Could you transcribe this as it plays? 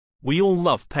We all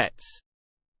love pets.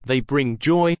 They bring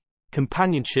joy,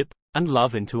 companionship, and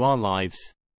love into our lives.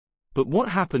 But what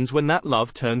happens when that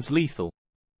love turns lethal?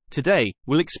 Today,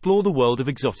 we'll explore the world of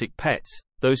exotic pets,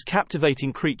 those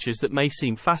captivating creatures that may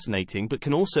seem fascinating but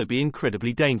can also be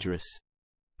incredibly dangerous.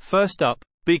 First up,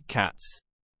 big cats.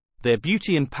 Their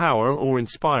beauty and power are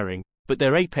awe-inspiring, but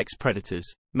they're apex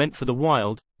predators, meant for the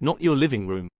wild, not your living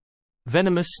room.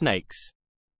 Venomous snakes.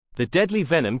 The deadly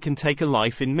venom can take a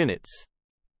life in minutes.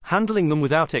 Handling them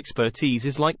without expertise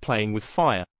is like playing with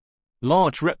fire.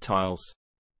 Large reptiles.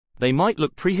 They might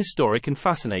look prehistoric and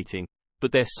fascinating,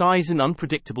 but their size and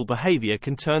unpredictable behavior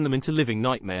can turn them into living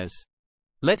nightmares.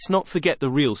 Let's not forget the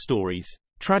real stories,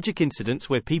 tragic incidents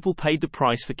where people paid the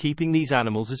price for keeping these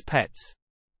animals as pets.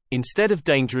 Instead of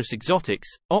dangerous exotics,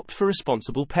 opt for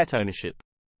responsible pet ownership.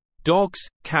 Dogs,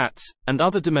 cats, and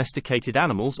other domesticated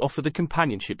animals offer the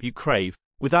companionship you crave,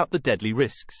 without the deadly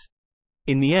risks.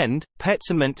 In the end,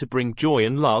 pets are meant to bring joy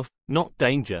and love, not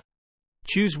danger.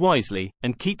 Choose wisely,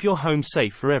 and keep your home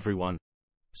safe for everyone.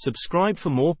 Subscribe for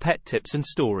more pet tips and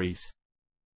stories.